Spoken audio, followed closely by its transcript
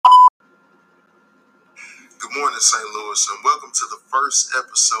Good morning, St. Louis, and welcome to the first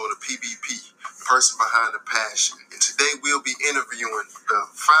episode of PBP, Person Behind the Passion. And today we'll be interviewing the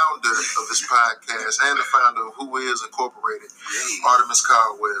founder of this podcast and the founder of Who Is Incorporated, Artemis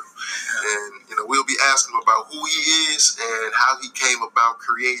Caldwell. And, we'll be asking him about who he is and how he came about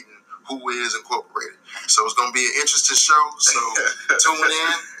creating Who Is Incorporated. So it's going to be an interesting show, so tune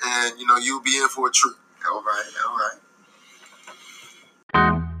in and, you'll be in for a treat. All right.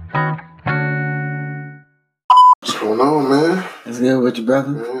 What's going on, man? What's good with you, brother?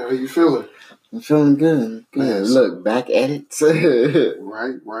 Man, how you feeling? I'm feeling good. Man, Look, back at it.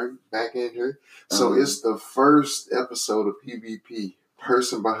 Right. Back in here. So it's the first episode of PBP,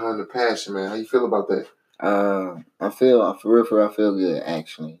 Person Behind the Passion, man. How you feel about that? I feel good,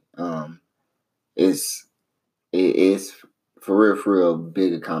 actually. It's for real a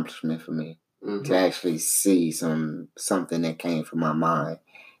big accomplishment for me to actually see something that came from my mind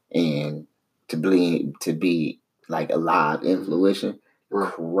and to be like alive in fruition.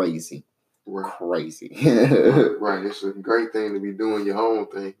 Right. Crazy. Right. It's a great thing to be doing your own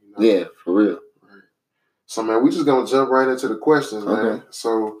thing. Yeah, for real. Right. So, man, we just going to jump right into the questions, man. Okay.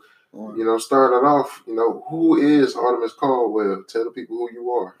 So, starting off, who is Artemis Caldwell? Tell the people who you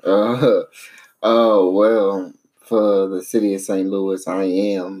are. Well, for the city of St. Louis, I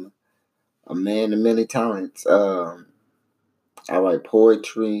am a man of many talents. I write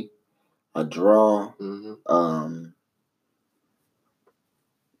poetry. I draw. I'm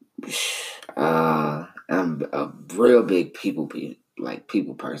a real big people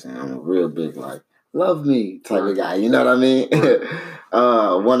person. I'm a real big love me type of guy. You know what I mean?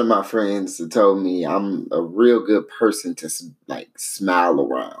 One of my friends told me I'm a real good person to smile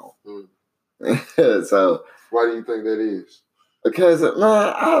around. So why do you think that is? Because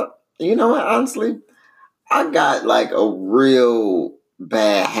honestly, I got a real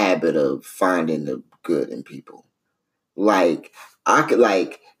bad habit of finding the good in people. I could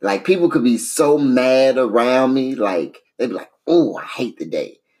people could be so mad around me, they'd be like, "Oh, I hate the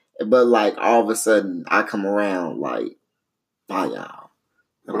day," but all of a sudden I come around bye y'all.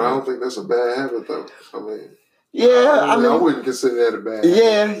 But I don't think that's a bad habit, though. I wouldn't consider that a bad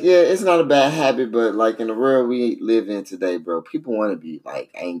habit. Yeah, it's not a bad habit, but in the world we live in today, bro, people want to be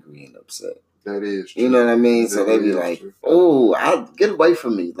angry and upset. That is true. You know what I mean? So they be like, "Oh, get away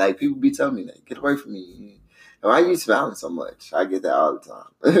from me." People be telling me that, "Get away from me." Why are you smiling so much? I get that all the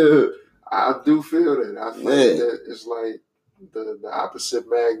time. I do feel that. I think that it's the opposite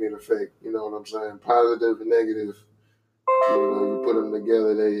magnet effect. You know what I'm saying? Positive and negative. You put them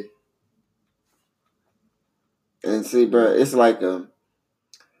together, And see, bro, it's I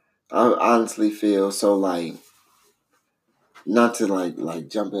honestly feel so not to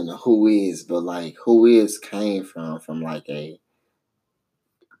jump into who is, but who is came from a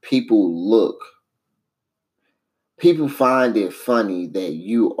people find it funny that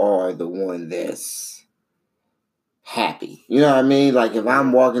you are the one that's happy. You know what I mean? If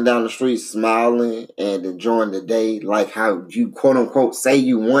I'm walking down the street smiling and enjoying the day, how you quote unquote say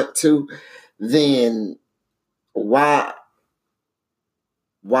you want to, then why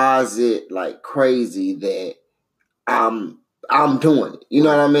is it crazy that I'm doing it? You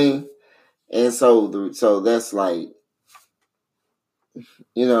know what I mean? And so that's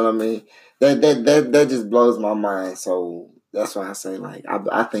you know what I mean? That just blows my mind. So that's why I say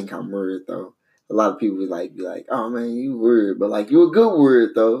I think I'm weird though. A lot of people be like, "Oh man, you weird," but you a good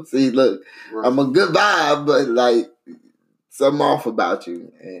word though. See, look, right. I'm a good vibe, but something off about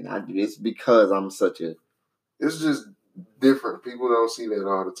you, and it's because I'm such a. It's just different. People don't see that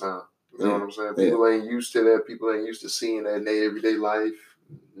all the time. You know what I'm saying? People ain't used to that. People ain't used to seeing that in their everyday life.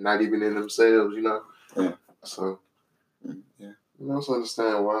 Not even in themselves, Yeah. So. Yeah. I also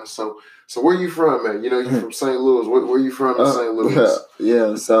understand why. So where you from, man? You from St. Louis. Where you from in St. Louis?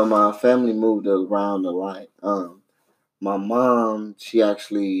 Yeah, so my family moved around a lot. My mom, she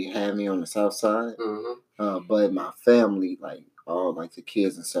actually had me on the south side. But my family, all the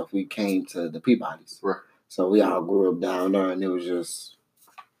kids and stuff, we came to the Peabodys. Right. So we all grew up down there, and it was just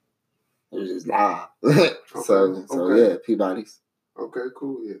live. Yeah, Peabodys. Okay,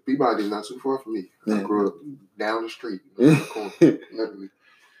 cool. Yeah, Peabody's not too far from me. I grew up down the street, literally.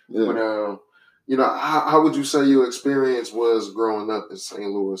 Yeah. But how would you say your experience was growing up in St.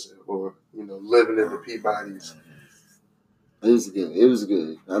 Louis, or living in the Peabodys? It was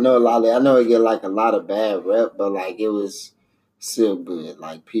good. I know it get a lot of bad rep, but it was still good.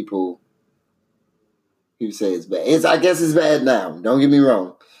 People say it's bad. I guess it's bad now. Don't get me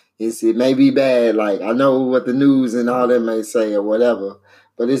wrong. It may be bad. I know what the news and all that may say or whatever,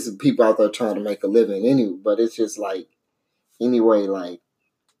 but it's people out there trying to make a living anyway. But it's just anyway,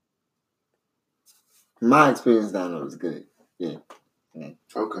 My experience down there was good. Yeah.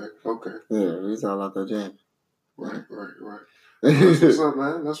 Okay. Yeah, we was all out there jamming. Right. That's what's up,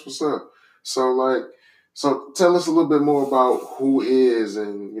 man. That's what's up. So tell us a little bit more about Who Is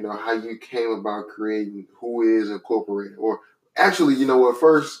and how you came about creating Who Is Incorporated. Or actually, you know what?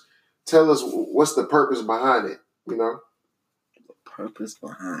 First, tell us what's the purpose behind it. Purpose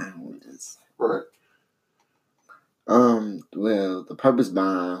behind Who Is. Right. Well, the purpose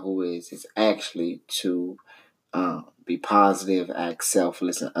behind Who Is actually to be positive, act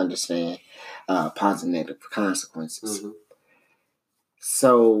selfless, and understand positive consequences. Mm-hmm.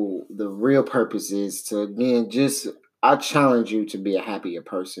 So the real purpose is to, again, I challenge you to be a happier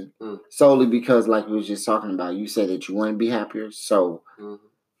person. Solely because, like we was just talking about, you said that you want to be happier. So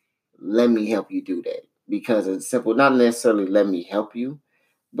let me help you do that. Because it's simple, not necessarily let me help you,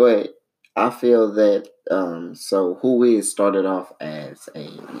 but I feel that, so Who Is started off as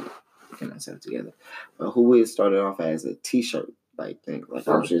can I set it together? Who Is started off as a t-shirt like thing. Like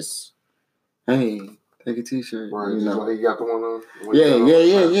I was just, hey, take a t-shirt. Right, just like you got the one on.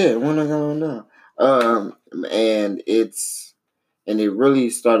 Yeah. One I got on now. And it really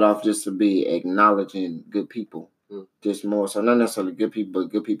started off just to be acknowledging good people. Just more so, not necessarily good people,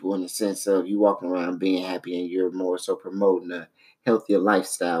 but good people in the sense of you walking around being happy and you're more so promoting a healthier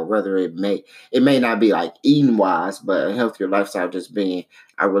lifestyle. Whether it may not be like eating wise, but a healthier lifestyle just being,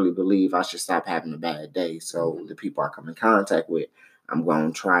 I really believe I should stop having a bad day. So the people I come in contact with, I'm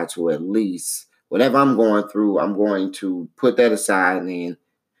going to try to at least, whatever I'm going through, I'm going to put that aside and then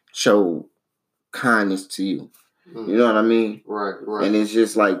show kindness to you. You know what I mean? Right. And it's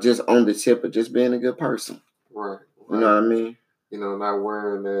just like, just on the tip of just being a good person. Right. You know what I mean? Not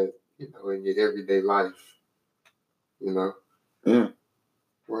wearing that, in your everyday life. Yeah.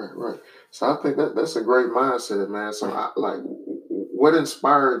 Right. So I think that's a great mindset, man. So what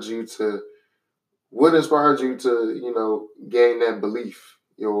inspired you to gain that belief?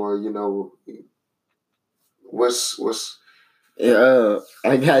 Or what's Yeah,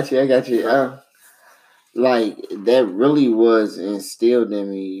 I got you. Like that really was instilled in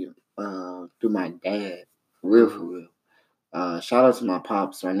me through my dad, for real. Shout out to my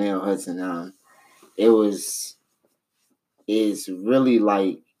pops, Ronnell Hudson. It's really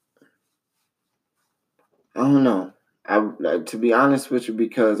like, I don't know. To be honest with you,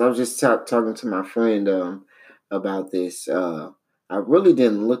 because I was just talking to my friend about this. I really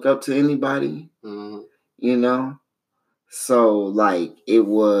didn't look up to anybody, So like it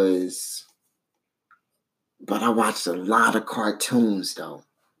was, but I watched a lot of cartoons though.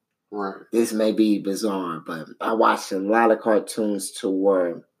 Right. This may be bizarre, but I watched a lot of cartoons to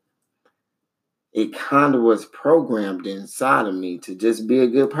where it kind of was programmed inside of me to just be a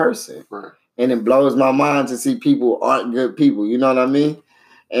good person. Right. And it blows my mind to see people aren't good people. You know what I mean?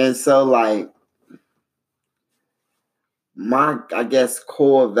 And so like my, I guess,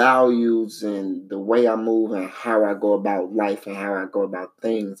 core values and the way I move and how I go about life and how I go about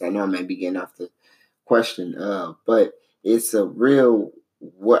things. I know I may be getting off the question, but it's a real,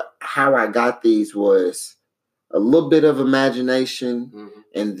 how I got these was a little bit of imagination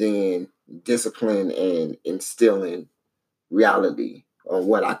and then discipline and instilling reality on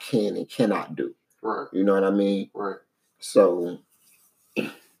what I can and cannot do. Right. You know what I mean? Right. So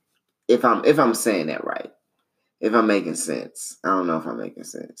if I'm saying that right, if I'm making sense, I don't know if I'm making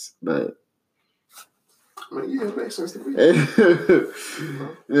sense, but yeah, it makes sense to me.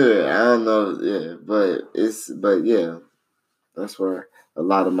 Yeah, I don't know. Yeah, but yeah, that's where a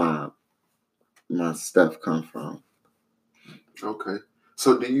lot of my stuff come from. Okay.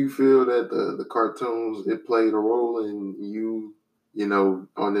 So do you feel that the cartoons, it played a role in you,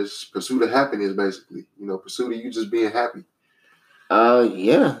 on this pursuit of happiness, basically? Pursuit of you just being happy?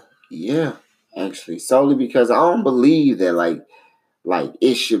 Yeah. Actually, solely because I don't believe that like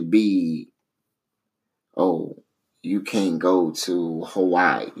it should be, oh, you can't go to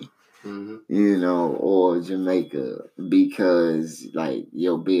Hawaii, or Jamaica because like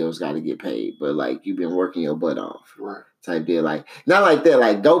your bills got to get paid, but like you've been working your butt off, right? Type deal, like not like that.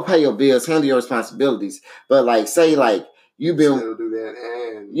 Like go pay your bills, handle your responsibilities, but like say like you've been still do that,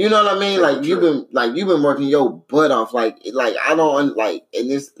 and you know what I mean. Like you've been working your butt off. Like I don't like,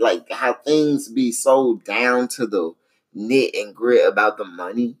 and it's like how things be so down to the knit and grit about the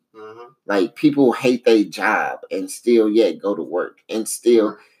money. Like people hate their job and still yet go to work, and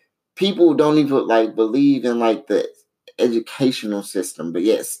still people don't even like believe in like the educational system, but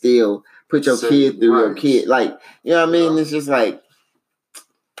yet still put your kid through your kid. Like, you know what I mean? It's just like,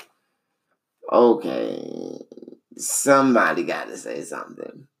 okay, somebody got to say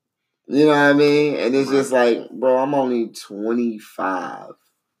something. You know what I mean? And it's just like, bro, I'm only 25.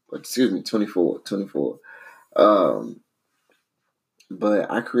 excuse me, 24.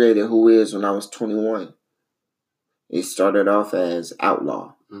 But I created Who Is when I was 21. It started off as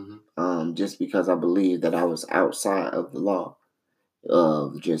Outlaw, just because I believed that I was outside of the law,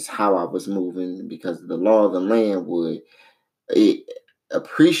 of just how I was moving, because the law of the land it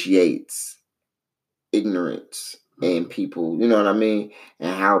appreciates ignorance and people, you know what I mean,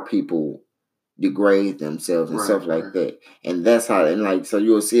 and how people degrade themselves and stuff like that. And that's how, and like, so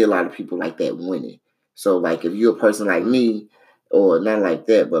you'll see a lot of people like that winning. So like, if you're a person like me, or not like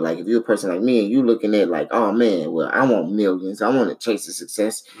that, but like if you're a person like me and you looking at like, oh man, well, I want millions, I want to chase the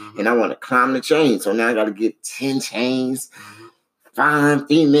success, and I want to climb the chain. So now I got to get 10 chains, 5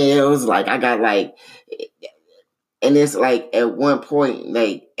 females, like I got like, and it's like at one point,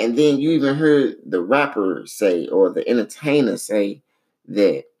 like, and then you even heard the rapper say, or the entertainer say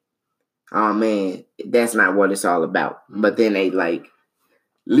that, oh man, that's not what it's all about. But then they like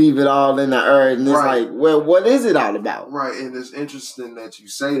leave it all in the earth, and it's like, well, what is it all about? Right, and it's interesting that you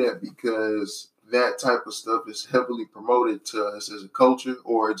say that, because that type of stuff is heavily promoted to us as a culture,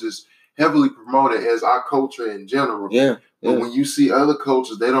 or just heavily promoted as our culture in general. Yeah. But when you see other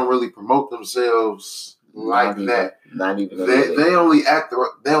cultures, they don't really promote themselves like that. Not even. They only act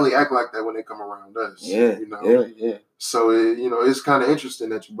like that when they come around us. Yeah. You know? Yeah. So it's kind of interesting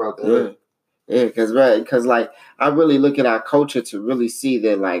that you brought that up. Yeah, because like I really look at our culture to really see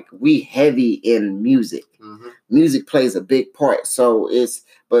that like we heavy in music. Music plays a big part. So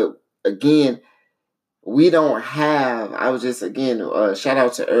but again, we don't have. I was just again shout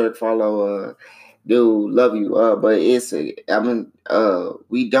out to Eric, follow dude, love you. But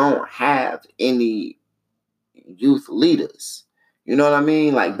we don't have any youth leaders. You know what I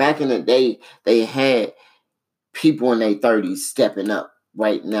mean? Like back in the day, they had people in their 30s stepping up.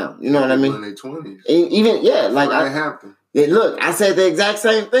 Right now, you know what I mean? In their 20s, even like look, I said the exact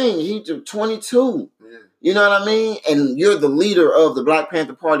same thing. He's 22. Yeah. You know what I mean? And you're the leader of the Black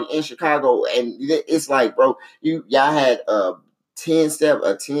Panther Party in Chicago, and it's like, bro, y'all had a 10-step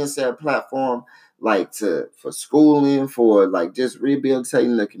platform like for schooling, for like just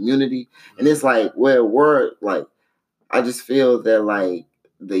rehabilitating the community, and it's like we're like, I just feel that like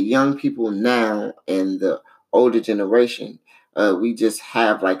the young people now and the older generation. We just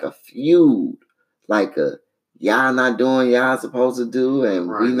have like a feud, like y'all not doing y'all supposed to do, and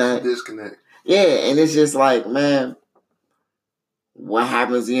we not disconnect. Yeah, and it's just like, man, what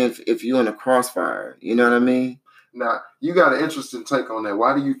happens if you're in a crossfire? You know what I mean? Now, you got an interesting take on that.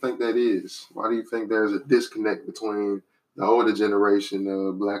 Why do you think that is? Why do you think there's a disconnect between the older generation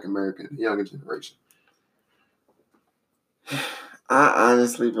of Black America and the younger generation? I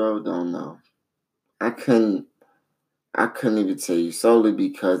honestly, bro, don't know. I couldn't even tell you, solely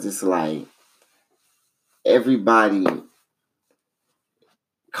because it's like everybody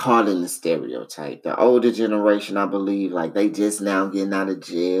caught in the stereotype. The older generation, I believe, like they just now getting out of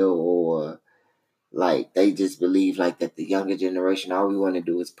jail, or like they just believe like that the younger generation, all we want to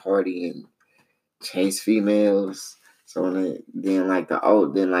do is party and chase females. So then like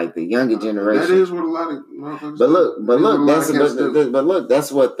the younger generation. That is what a lot of motherfuckers do. But look, that's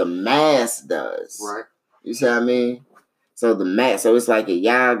what the mass does. Right. You see what I mean? So so it's like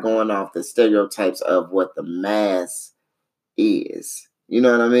y'all going off the stereotypes of what the mass is. You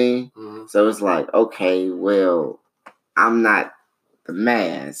know what I mean? So it's like, okay, well, I'm not the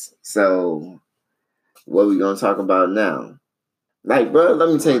mass. So what we gonna talk about now? Like, bro, let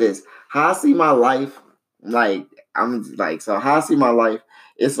me tell you this. How I see my life, like, how I see my life,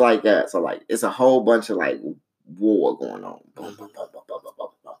 it's like that. So like it's a whole bunch of like war going on. Boom, boom, boom, boom, boom, boom, boom,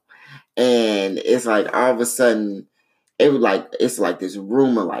 boom. And it's like all of a sudden it's like this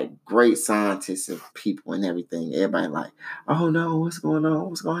room of like great scientists and people and everything. Everybody like, oh no, what's going on?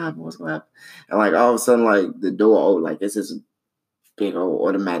 What's gonna happen? What's gonna happen? And like all of a sudden, like the door open, like it's this big old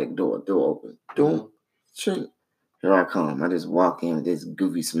automatic door open. Doom, shrink. Here I come. I just walk in with this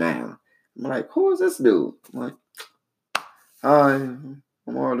goofy smile. I'm like, who is this dude? I'm like, hi, I'm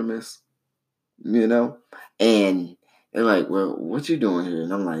Artemis. You know? And they're like, well, what you doing here?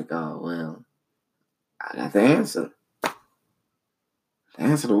 And I'm like, oh, well, I got the answer. The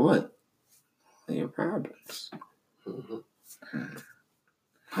answer to what? Your problems. No,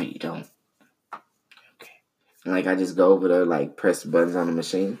 you don't. Okay. And like, I just go over there, like, press the buttons on the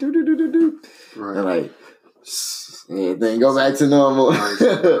machine. Do. Right. And like, everything go back to normal.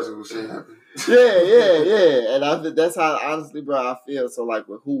 Yeah. And that's how, honestly, bro, I feel. So, like,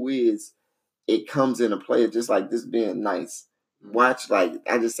 with Who Is, it comes into play just like this being nice. Watch, like,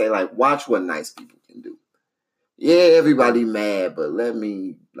 I just say, like, watch what nice people can do. Yeah, everybody mad, but let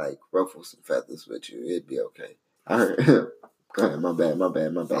me, like, ruffle some feathers with you. It'd be okay. I heard Go ahead, my bad.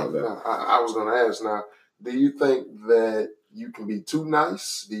 I was going to ask now, do you think that you can be too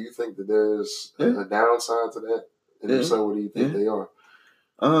nice? Do you think that there's a downside to that? And if so, what do you think they are?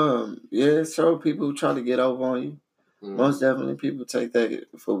 Yeah, so people try to get over on you. Most definitely people take that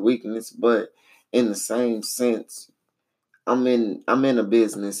for weakness, but in the same sense, I'm in a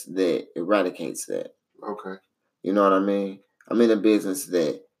business that eradicates that. Okay. You know what I mean? I'm in a business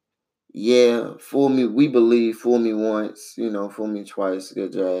that, yeah, fool me, we believe, fool me once, fool me twice,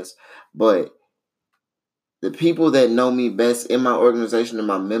 good jazz. But the people that know me best in my organization and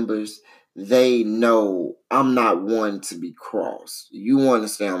my members, they know I'm not one to be crossed. You want to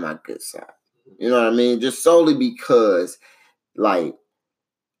stay on my good side. You know what I mean? Just solely because, like,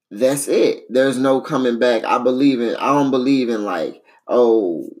 that's it. There's no coming back. I don't believe in like,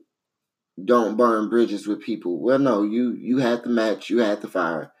 oh, don't burn bridges with people. Well, no, you had the match, you had the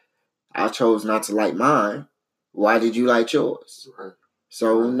fire. I chose not to light mine. Why did you light yours? Right.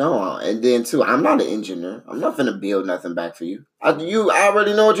 So no, and then too, I'm not an engineer. I'm not finna build nothing back for you. I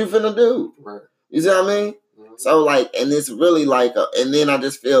already know what you finna do. Right. You see what I mean? Mm-hmm. So like, and it's really like, and then I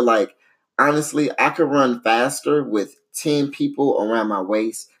just feel like, honestly, I could run faster with 10 people around my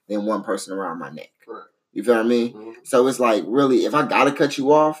waist than one person around my neck. Right. You feel what I mean? Mm-hmm. So it's like, really, if I gotta cut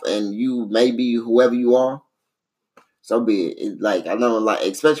you off and you may be whoever you are, so be it. Like, I know, like,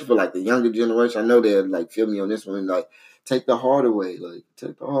 especially for like the younger generation, I know they'll like feel me on this one, like, take the heart away,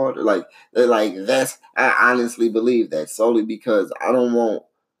 that's, I honestly believe that solely because I don't want,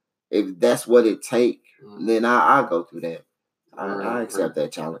 if that's what it take, then I'll go through that. I accept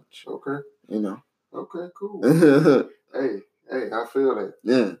that challenge. Okay. Okay, cool. hey, I feel that.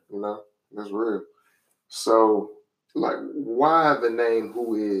 Yeah. That's real. So, like, why the name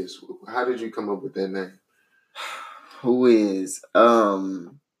Who Is? How did you come up with that name? Who Is?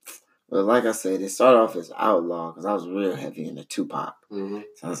 Well, like I said, it started off as Outlaw because I was real heavy into Tupac. Mm-hmm.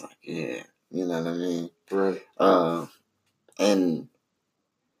 So I was like, yeah, you know what I mean? Right. And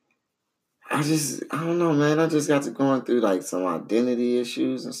I don't know, man. I just got to going through like some identity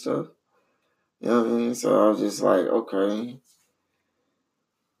issues and stuff. You know what I mean? So I was just like, okay,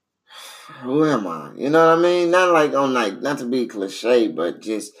 who am I? You know what I mean? Not like on like, not to be cliche, but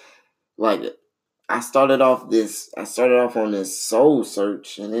just like I started off on this soul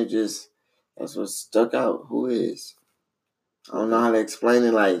search, and that's what stuck out. Who is? I don't know how to explain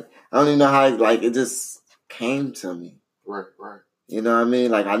it. Like, I don't even know how, like, it just came to me. Right. You know what I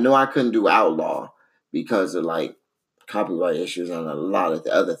mean? Like, I knew I couldn't do Outlaw because of, like, copyright issues and a lot of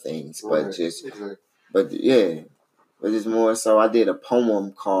the other things. But exactly. But it's more so I did a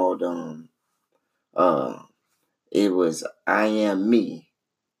poem called, it was I Am Me.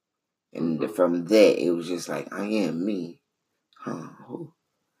 And from that, it was just like, I am me. Huh?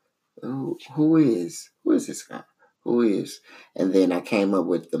 Who is this guy? Who is? And then I came up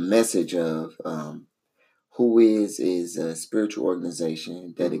with the message of Who is a spiritual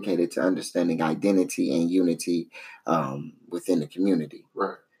organization dedicated to understanding identity and unity within the community.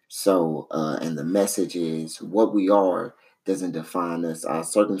 Right. So, and the message is what we are doesn't define us. Our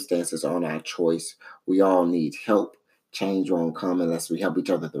circumstances aren't our choice. We all need help. Change won't come unless we help each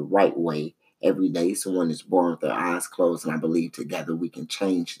other the right way every day. Someone is born with their eyes closed, and I believe together we can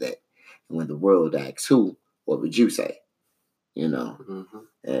change that. And when the world asks who, what would you say? You know? Mm-hmm.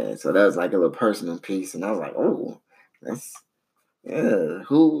 Yeah, so that was like a little personal piece. And I was like, oh, let's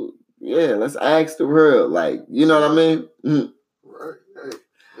ask the world. Like, you know what I mean? Mm. Right. Hey,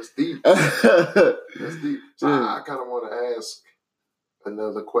 that's deep. That's deep. So I kind of want to ask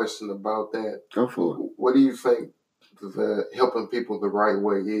another question about that. Go for it. What do you think the helping people the right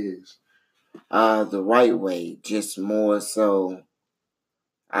way is? The right way, just more so,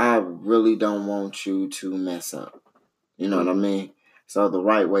 I really don't want you to mess up. You know what I mean? So the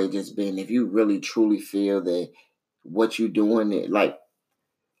right way just being, if you really truly feel that what you're doing, like,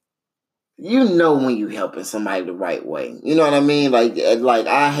 you know when you helping somebody the right way. You know what I mean? Like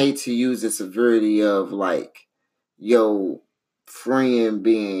I hate to use the severity of like your friend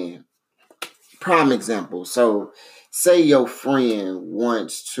being prime example. So say your friend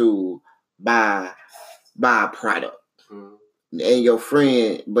wants to buy a product. Mm-hmm. And your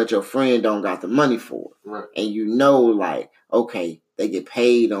friend don't got the money for it. Right. And you know, like, okay, they get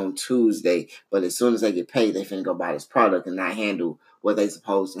paid on Tuesday, but as soon as they get paid, they finna go buy this product and not handle what they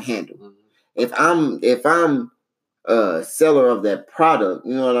supposed to handle. Mm-hmm. If I'm a seller of that product,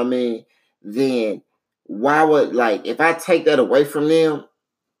 you know what I mean? Then why would, like, if I take that away from them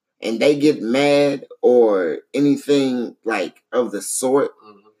and they get mad or anything like of the sort,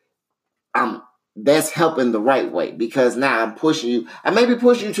 that's helping the right way, because now I'm pushing you. I may be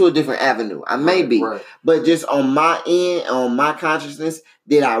pushing you to a different avenue. I may be. Right. But just on my end, on my consciousness,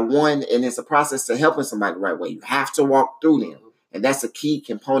 that I won, and it's a process to helping somebody the right way. You have to walk through them. And that's a key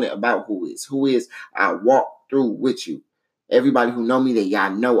component about who is. Who is, I walk through with you. Everybody who know me, that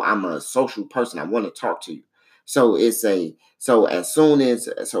y'all know I'm a social person. I want to talk to you. So as soon as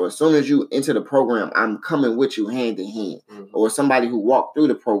you enter the program, I'm coming with you hand in hand. Mm-hmm. Or somebody who walked through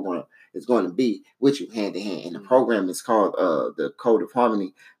the program is going to be with you hand in hand. And the program is called the Code of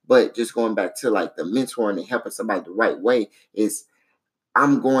Harmony. But just going back to like the mentoring and helping somebody the right way is,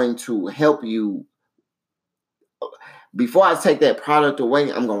 I'm going to help you. Before I take that product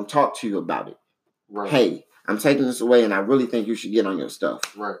away, I'm going to talk to you about it. Right. Hey, I'm taking this away, and I really think you should get on your stuff.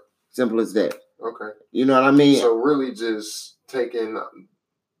 Right. Simple as that. Okay. You know what I mean? So really just taking,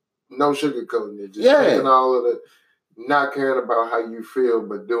 no sugarcoating it. Just taking all of the, not caring about how you feel,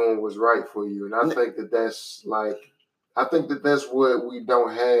 but doing what's right for you. And I think that's what we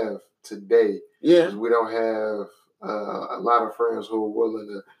don't have today. Yeah. We don't have a lot of friends who are willing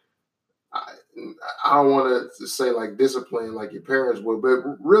to, I don't want to say like discipline like your parents would, but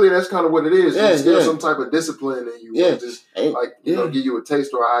really that's kind of what it is. There's still some type of discipline in you. Yeah. Just like, give you a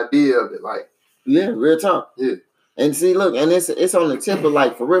taste or idea of it. Like, real talk. Yeah. And see, look, and it's on the tip of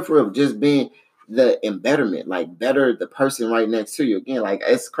like, for real, just being the embetterment, like better the person right next to you. Again, like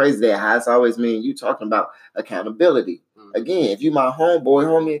it's crazy that how it's always me and you talking about accountability. Mm-hmm. Again, if you my homeboy,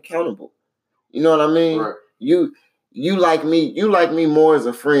 hold me accountable. You know what I mean? Right. You like me more as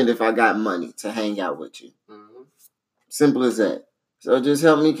a friend if I got money to hang out with you. Mm-hmm. Simple as that. So just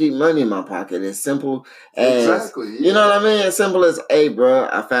help me keep money in my pocket. As simple as, exactly, you know what I mean? As simple as, hey, bro,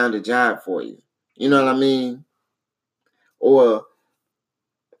 I found a job for you. You know what I mean? Or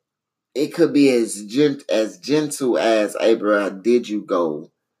it could be as gentle as, hey, bro, did you go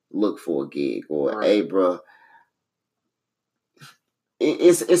look for a gig? Or, right. Hey, bro,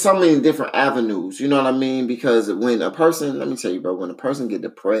 it's so many different avenues. You know what I mean? Because when a person, let me tell you, bro, when a person get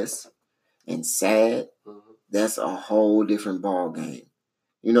depressed and sad, that's a whole different ball game.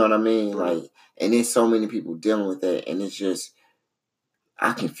 You know what I mean? Right. Like, and there's so many people dealing with that, and it's just,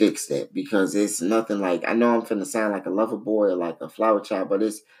 I can fix that, because it's nothing like, I know I'm finna sound like a lover boy or like a flower child, but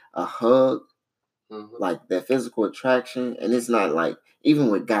it's a hug, like that physical attraction. And it's not like, even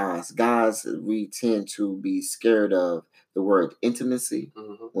with guys, we tend to be scared of the word intimacy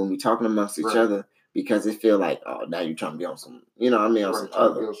when we're talking amongst each other, because it feel like, oh, now you're trying to be on some, you know what I mean, on some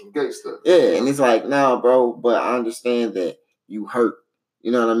other. On some gay stuff. Yeah, and it's like, no, bro, but I understand that you hurt.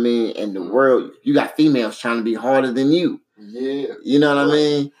 You know what I mean? And the world, you got females trying to be harder than you. Yeah. You know what I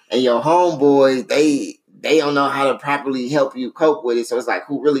mean? And your homeboys, they don't know how to properly help you cope with it. So it's like,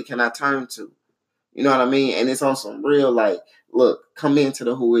 who really can I turn to? You know what I mean? And it's on some real, like, look, come into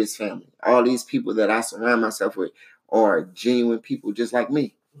the Who Is family. All these people that I surround myself with are genuine people just like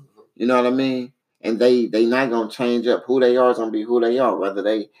me. You know what I mean? And they not gonna change up. Who they are is gonna be who they are. Whether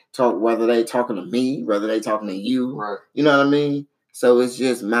they talking to me, whether they talking to you. Right. You know what I mean? So it's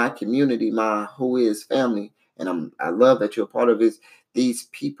just my community, my Who Is family, and I love that you're a part of it. These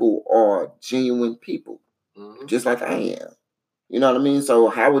people are genuine people, just like I am. You know what I mean? So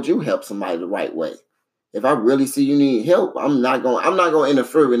how would you help somebody the right way? If I really see you need help, I'm not gonna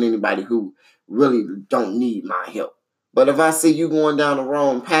interfere with anybody who really don't need my help. But if I see you going down the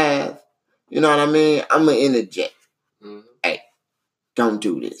wrong path, you know what I mean? I'm gonna interject. Hey, don't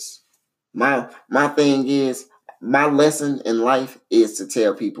do this. My thing is, my lesson in life is to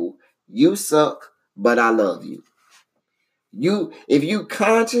tell people, you suck, but I love you. If you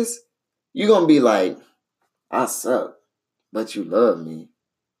conscious, you're gonna be like, I suck, but you love me.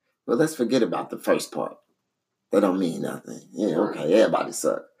 Well, let's forget about the first part. That don't mean nothing. Yeah, okay, everybody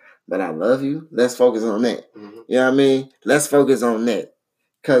suck. But I love you. Let's focus on that. You know what I mean? Let's focus on that.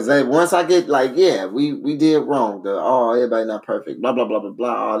 Because once I get like, yeah, we did wrong. Everybody not perfect. Blah, blah, blah, blah,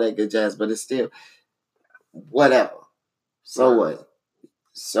 blah. All that good jazz. But it's still, whatever. So what?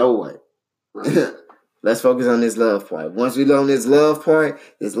 So what? Right. Let's focus on this love part. Once we learn this love part,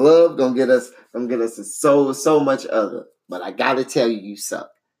 this love gonna get us to so much other. But I gotta tell you, you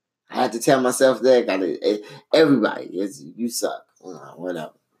suck. I had to tell myself that. Everybody is, you suck.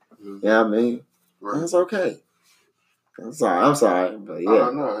 Whatever. You know what I mean? Right. That's okay. I'm sorry, but yeah.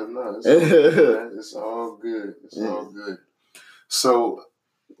 No, it's all good. It's all good. It's all good. So,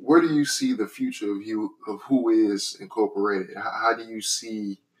 where do you see the future of Who Is Incorporated? How do you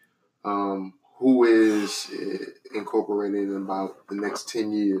see Who Is Incorporated in about the next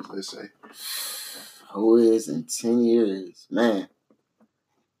 10 years, let's say? Who Is in 10 years? Man.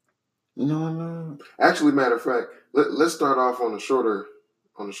 You know what I mean? Actually, matter of fact, let's start off on a shorter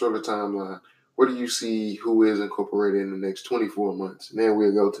timeline. what do you see Who Is Incorporated in the next 24 months? And then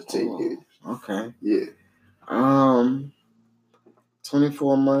we'll go to 10 years. Okay. Yeah.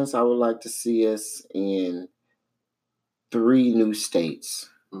 24 months, I would like to see us in 3 new states.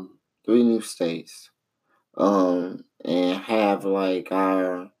 3 new states. And have like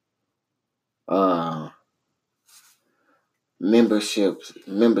our membership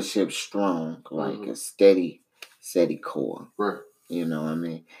strong, like a steady core. Right. You know what I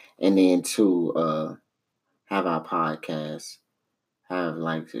mean? And then to have our podcast, have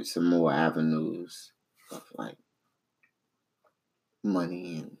like some more avenues of like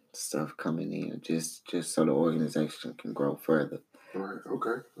money and stuff coming in, just so the organization can grow further. Right.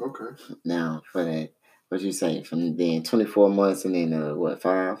 Okay. Now for that, what you say from then 24 months and then what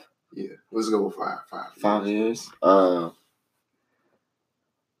 5? Yeah, let's go with 5. 5 years.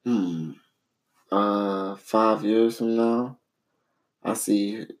 5 years from now, I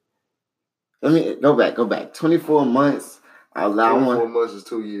see. Let me go back. 24 months. 24 months is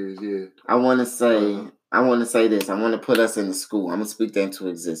 2 years. Yeah. I want to say this. I want to put us in the school. I'm gonna speak that into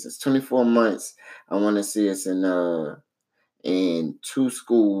existence. 24 months. I want to see us in 2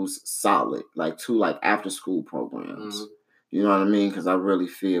 schools solid, like 2 like after school programs. You know what I mean? Because I really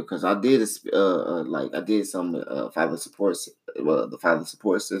feel I did I did some father support the father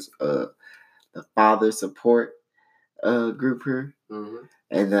support the father support group here,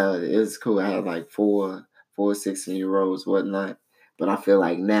 and it was cool. I had like 4 16-year-olds, whatnot. But I feel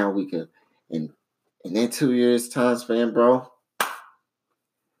like now we could in that 2 years time span, bro.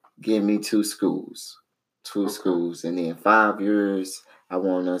 Give me 2 schools, and then 5 years. I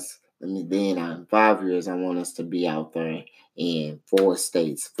want us. In 5 years, I want us to be out there in 4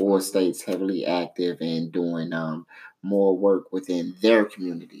 states. 4 states heavily active and doing more work within their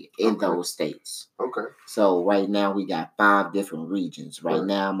community in those states. Okay. So right now we got 5 different regions. Right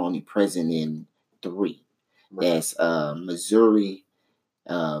now I'm only present in 3. That's Missouri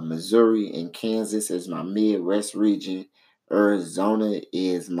and Kansas is my Midwest region. Arizona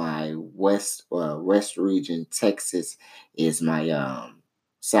is my west region. Texas is my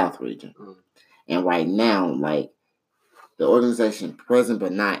South region. And right now, like the organization present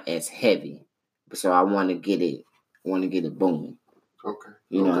but not as heavy. So I want to get it booming. Okay.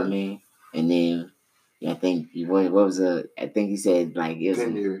 You know what I mean? And then I think what was I think he said like it was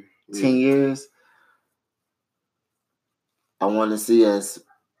 10 years. 10 years. I want to see us.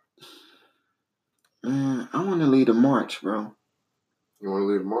 I want to lead a march, bro. You want to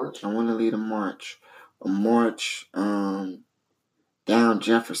lead a march? I want to lead a march. A march down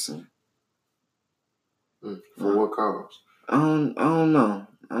Jefferson. For what cause? I don't know.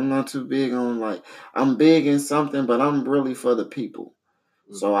 I'm not too big on I'm big in something, but I'm really for the people.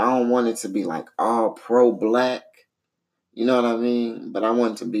 So I don't want it to be like all pro-black. You know what I mean? But I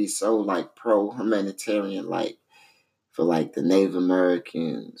want it to be so like pro-humanitarian, like for like the Native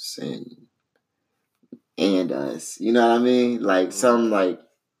Americans and us. You know what I mean? Like something like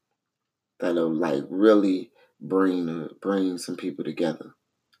that'll like really bring some people together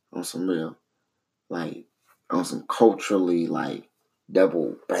on some real, like on some culturally like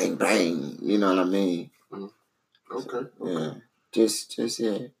double bang bang. You know what I mean? Okay. Yeah. Just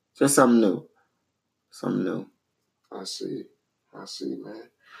something new. Something new. I see, man.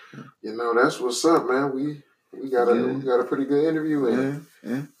 You know, that's what's up, man. We got a pretty good interview in.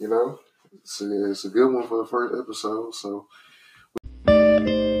 Yeah. You know, it's a good one for the first episode. So